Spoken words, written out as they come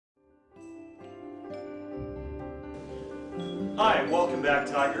Hi, welcome back,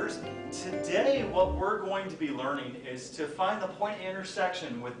 Tigers. Today what we're going to be learning is to find the point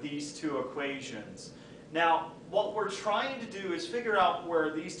intersection with these two equations. Now, what we're trying to do is figure out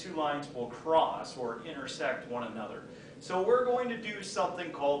where these two lines will cross or intersect one another. So we're going to do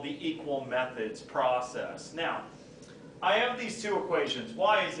something called the equal methods process. Now, I have these two equations.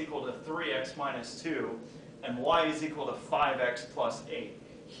 Y is equal to 3x minus 2 and y is equal to 5x plus 8.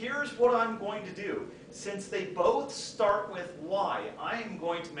 Here's what I'm going to do. Since they both start with y, I am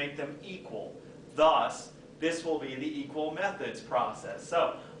going to make them equal. Thus, this will be the equal methods process.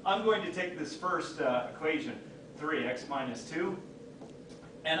 So, I'm going to take this first equation, 3x minus 2,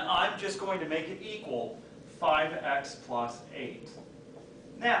 and I'm just going to make it equal 5x plus 8.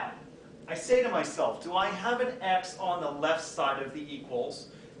 Now, I say to myself, do I have an x on the left side of the equals?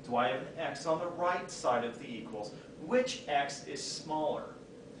 Do I have an x on the right side of the equals? Which x is smaller?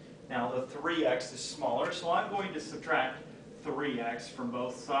 Now the 3x is smaller, so I'm going to subtract 3x from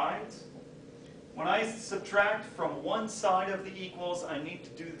both sides. When I subtract from one side of the equals, I need to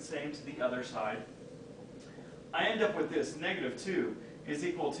do the same to the other side. I end up with this, negative 2 is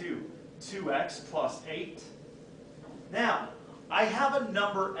equal to 2x plus 8. Now, I have a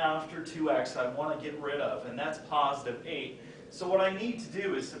number after 2x I want to get rid of, and that's positive 8. So what I need to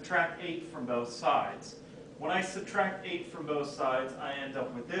do is subtract 8 from both sides. When I subtract 8 from both sides, I end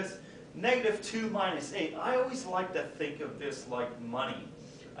up with this. Negative 2 minus 8. I always like to think of this like money.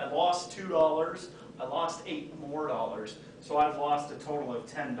 I lost $2. I lost $8 more. So I've lost a total of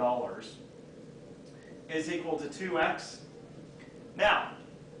 $10. Is equal to 2x. Now,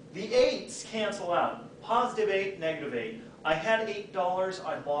 the 8's cancel out. Positive 8, negative 8. I had $8.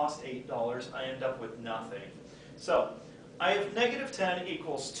 I lost $8. I end up with nothing. So, I have negative 10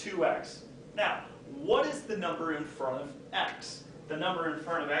 equals 2x. Now, what is the number in front of x? The number in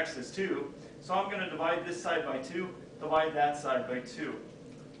front of x is 2, so I'm going to divide this side by 2, divide that side by 2.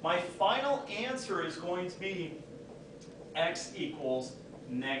 My final answer is going to be x equals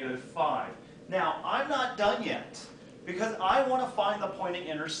negative 5. Now, I'm not done yet, because I want to find the point of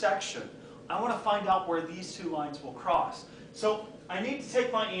intersection. I want to find out where these two lines will cross. So, I need to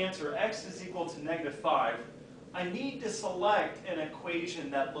take my answer, x is equal to negative 5. I need to select an equation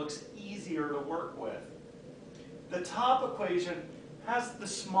that looks easier to work with. The top equation has the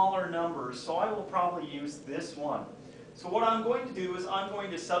smaller numbers, so I will probably use this one. So what I'm going to do is I'm going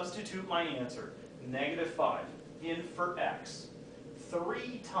to substitute my answer, negative 5, in for x.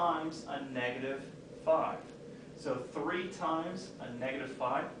 3 times a negative 5. So 3 times a negative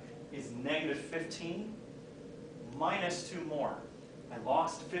 5 is negative 15 minus 2 more. I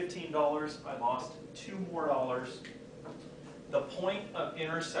lost $15, I lost $2 more. The point of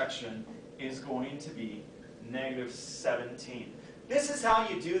intersection is going to be negative 17. This is how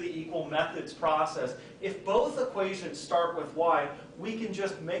you do the equal methods process. If both equations start with y, we can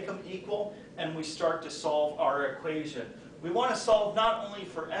just make them equal and we start to solve our equation. We want to solve not only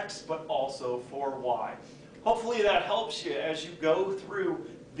for x but also for y. Hopefully that helps you as you go through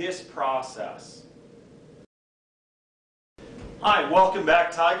this process. Hi, welcome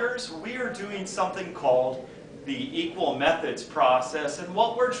back, Tigers. We are doing something called the equal methods process, and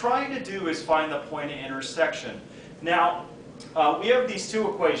what we're trying to do is find the point of intersection. Now, we have these two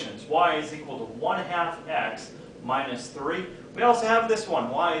equations. Y is equal to 1/2 x minus 3. We also have this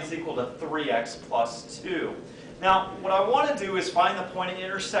one, y is equal to 3x plus 2. Now, what I want to do is find the point of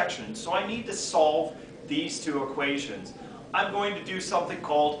intersection, so I need to solve these two equations. I'm going to do something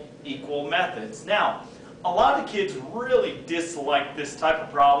called equal methods. Now, a lot of kids really dislike this type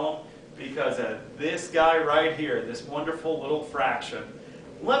of problem because of this guy right here, this wonderful little fraction.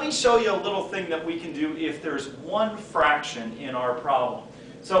 Let me show you a little thing that we can do if there's one fraction in our problem.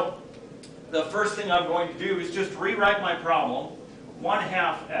 So, the first thing I'm going to do is just rewrite my problem.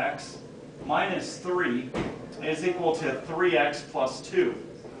 1/2 x minus 3 is equal to 3x plus 2.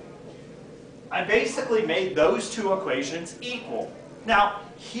 I basically made those two equations equal. Now,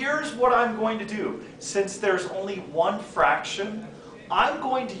 here's what I'm going to do. Since there's only one fraction, I'm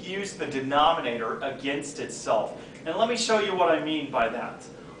going to use the denominator against itself. And let me show you what I mean by that.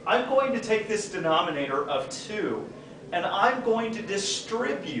 I'm going to take this denominator of 2, and I'm going to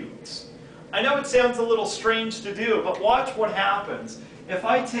distribute. I know it sounds a little strange to do, but watch what happens. If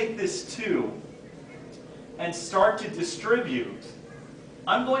I take this 2 and start to distribute,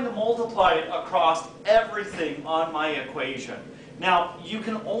 I'm going to multiply it across everything on my equation. Now, you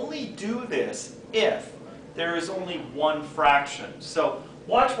can only do this if there is only one fraction. So,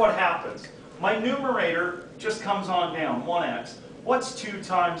 watch what happens. My numerator just comes on down, 1x. What's 2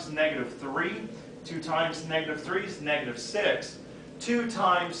 times negative 3? 2 times negative 3 is negative 6. 2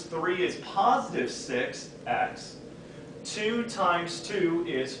 times 3 is positive 6x. 2 times 2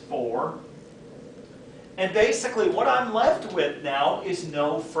 is 4. And basically what I'm left with now is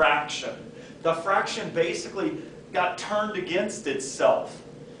no fraction. The fraction basically got turned against itself.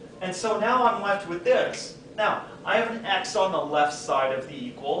 And so now I'm left with this. Now, I have an x on the left side of the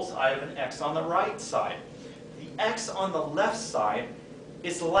equals. I have an x on the right side. The x on the left side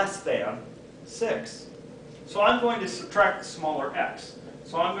is less than 6. So I'm going to subtract the smaller x.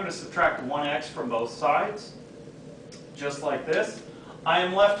 So I'm going to subtract 1x from both sides, just like this. I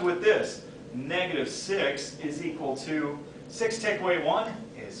am left with this. Negative 6 is equal to, 6 take away 1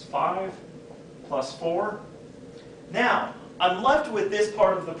 is 5 plus 4. Now, I'm left with this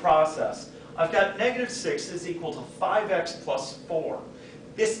part of the process. I've got negative 6 is equal to 5x plus 4.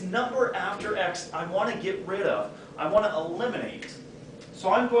 This number after x I want to get rid of. I want to eliminate.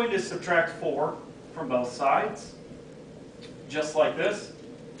 So I'm going to subtract 4 from both sides, just like this.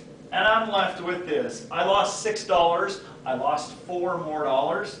 And I'm left with this. I lost $6. I lost 4 more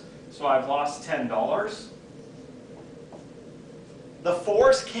dollars. So I've lost $10. The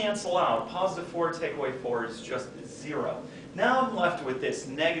 4's cancel out. Positive 4 take away 4 is just 0. Now I'm left with this.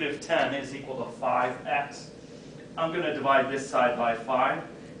 Negative 10 is equal to 5x. I'm going to divide this side by 5.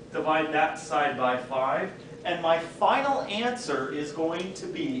 Divide that side by 5. And my final answer is going to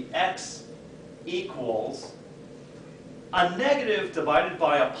be x equals a negative divided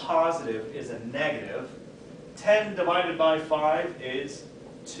by a positive is a negative. 10 divided by 5 is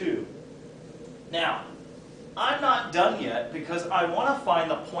 2. Now, I'm not done yet because I want to find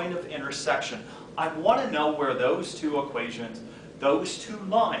the point of intersection. I want to know where those two equations, those two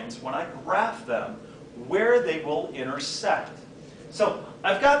lines, when I graph them, where they will intersect. So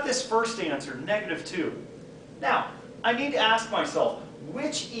I've got this first answer, negative 2. Now, I need to ask myself,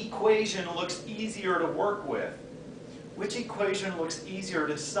 which equation looks easier to work with? Which equation looks easier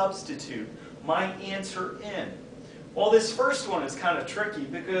to substitute my answer in? Well, this first one is kind of tricky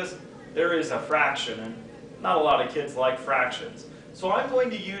because there is a fraction, and not a lot of kids like fractions. So I'm going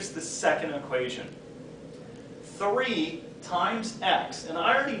to use the second equation. 3 times x, and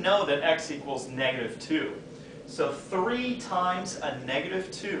I already know that x equals negative 2. So 3 times a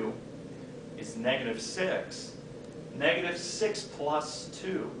negative 2 is negative 6. Negative 6 plus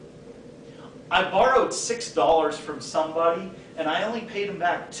 2. I borrowed $6 from somebody, and I only paid them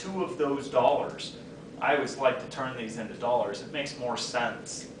back 2 of those dollars. I always like to turn these into dollars. It makes more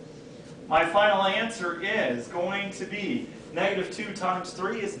sense. My final answer is going to be negative 2 times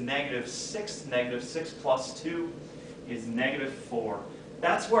 3 is negative 6. Negative 6 plus 2 is negative 4.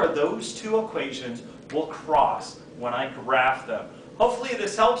 That's where those two equations will cross when I graph them. Hopefully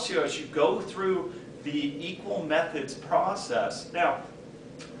this helps you as you go through the equal methods process. Now,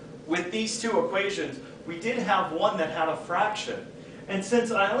 with these two equations, we did have one that had a fraction. And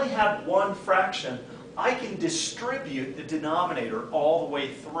since I only had one fraction, I can distribute the denominator all the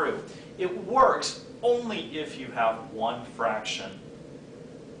way through. It works only if you have one fraction.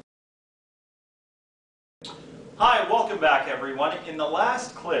 Hi, welcome back everyone. In the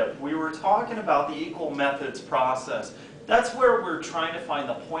last clip, we were talking about the equal methods process. That's where we're trying to find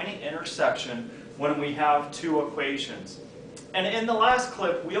the point of intersection when we have two equations. And in the last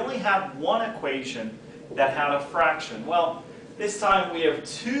clip, we only had one equation that had a fraction. Well, this time we have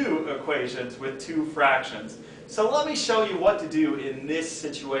two equations with two fractions. So let me show you what to do in this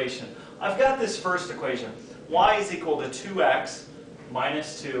situation. I've got this first equation. Y is equal to 2x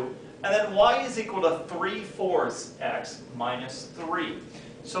minus 2. And then y is equal to 3/4 x minus 3.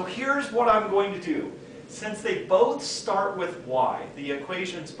 So here's what I'm going to do. Since they both start with y, the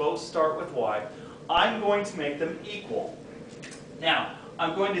equations both start with y, I'm going to make them equal. Now,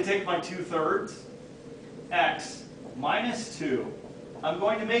 I'm going to take my 2/3, x minus 2. I'm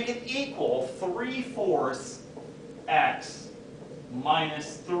going to make it equal 3/4 x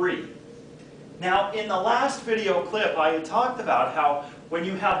minus 3. Now, in the last video clip, I had talked about how when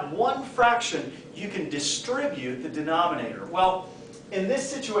you have one fraction, you can distribute the denominator. Well, in this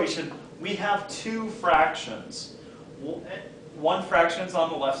situation, we have two fractions. One fraction is on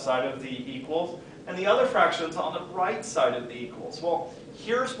the left side of the equals, and the other fraction is on the right side of the equals. Well,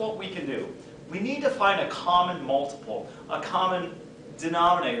 here's what we can do. We need to find a common multiple, a common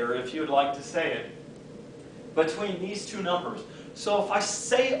denominator, if you would like to say it, between these two numbers. So if I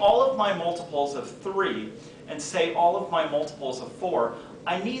say all of my multiples of 3 and say all of my multiples of 4,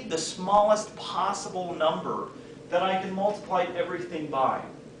 I need the smallest possible number that I can multiply everything by.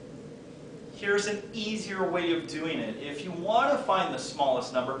 Here's an easier way of doing it. If you want to find the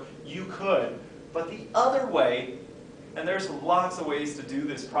smallest number, you could. But the other way, and there's lots of ways to do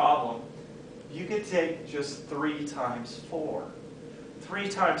this problem, you could take just 3 times 4. 3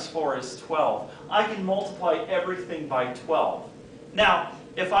 times 4 is 12. I can multiply everything by 12. Now,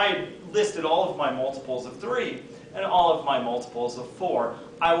 if I had listed all of my multiples of 3 and all of my multiples of 4,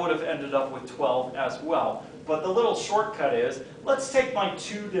 I would have ended up with 12 as well. But the little shortcut is, let's take my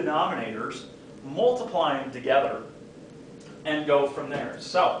two denominators, multiply them together, and go from there.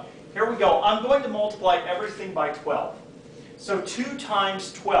 So, here we go. I'm going to multiply everything by 12. So 2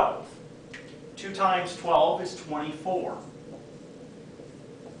 times 12. 2 times 12 is 24.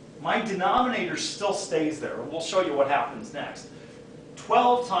 My denominator still stays there. We'll show you what happens next.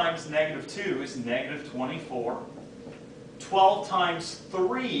 12 times negative 2 is negative 24. 12 times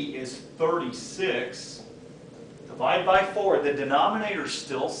 3 is 36. Divide by 4. The denominator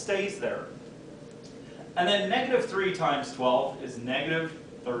still stays there. And then negative 3 times 12 is negative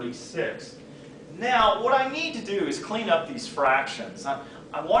 36. Now, what I need to do is clean up these fractions.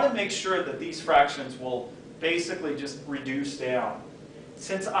 I want to make sure that these fractions will basically just reduce down.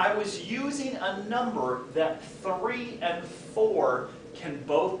 Since I was using a number that 3 and 4 can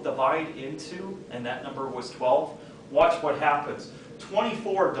both divide into, and that number was 12, watch what happens.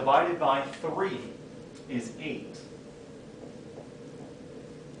 24 divided by 3 is 8.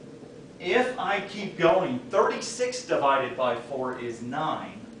 If I keep going, 36 divided by 4 is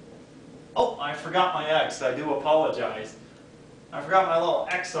 9. Oh, I forgot my x. I do apologize. I forgot my little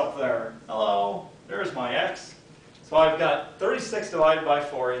x up there. Hello, there's my x. So I've got 36 divided by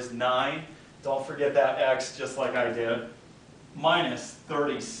 4 is 9. Don't forget that x, just like I did. Minus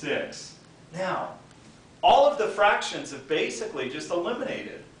 36. Now, all of the fractions have basically just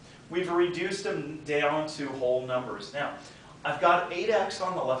eliminated. We've reduced them down to whole numbers. Now, I've got 8x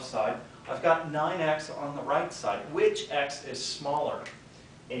on the left side. I've got 9x on the right side. Which x is smaller?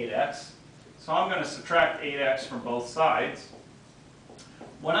 8x. So I'm going to subtract 8x from both sides.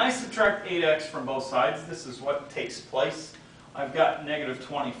 When I subtract 8x from both sides, this is what takes place. I've got negative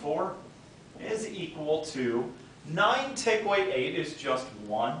 24 is equal to 9 take away 8 is just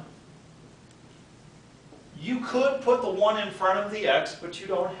 1. You could put the 1 in front of the x, but you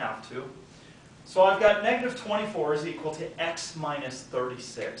don't have to. So I've got negative 24 is equal to x minus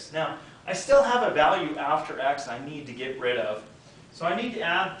 36. Now, I still have a value after x I need to get rid of. So I need to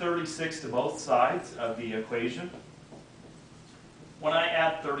add 36 to both sides of the equation. When I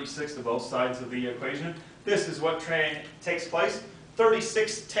add 36 to both sides of the equation, this is what takes place.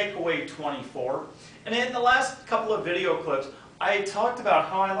 36 take away 24. And in the last couple of video clips, I talked about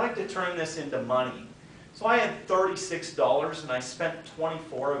how I like to turn this into money. So I had $36 and I spent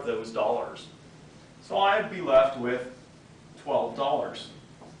 24 of those dollars. So I'd be left with $12.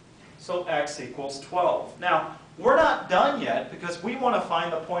 So x equals 12. Now, we're not done yet because we want to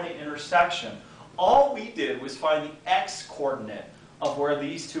find the point of intersection. All we did was find the x-coordinate of where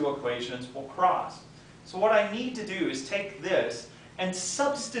these two equations will cross. So what I need to do is take this and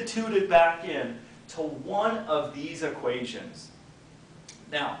substitute it back in to one of these equations.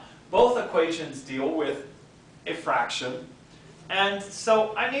 Now, both equations deal with a fraction, and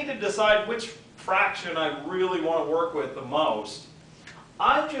so I need to decide which fraction I really want to work with the most.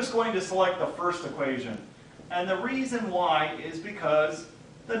 I'm just going to select the first equation, and the reason why is because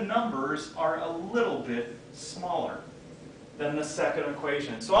the numbers are a little bit smaller than the second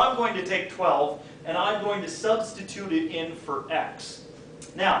equation. So I'm going to take 12 and I'm going to substitute it in for x.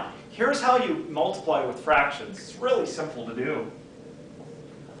 Now, here's how you multiply with fractions. It's really simple to do.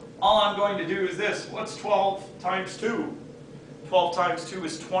 All I'm going to do is this. What's 12 times 2? 12 times 2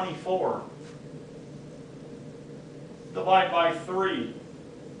 is 24. Divide by 3.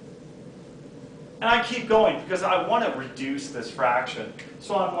 And I keep going because I want to reduce this fraction.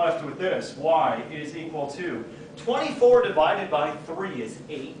 So I'm left with this. Y is equal to 24 divided by 3 is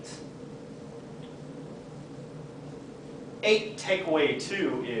 8. 8 take away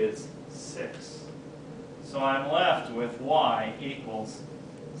 2 is 6. So I'm left with y equals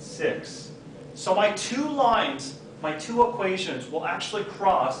 6. So my two lines, my two equations will actually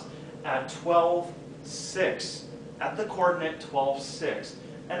cross at 12, 6, at the coordinate 12, 6.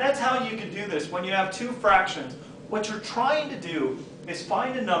 And that's how you can do this. When you have two fractions, what you're trying to do is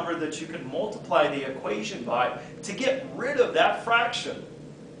find a number that you can multiply the equation by to get rid of that fraction.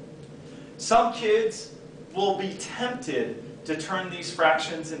 Some kids will be tempted to turn these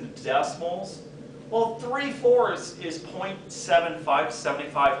fractions into decimals. Well, 3/4 is 0.75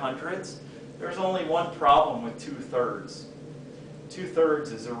 7500ths. There's only one problem with 2/3.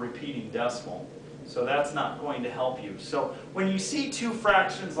 2/3 is a repeating decimal. So that's not going to help you. So when you see two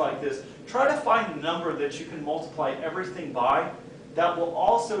fractions like this, try to find a number that you can multiply everything by that will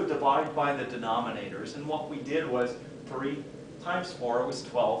also divide by the denominators. And what we did was 3 times 4 was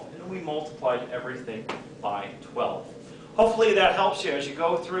 12, and we multiplied everything by 12. Hopefully that helps you as you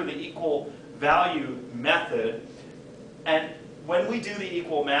go through the equal value method. And when we do the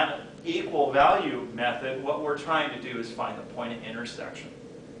equal value method, what we're trying to do is find the point of intersection.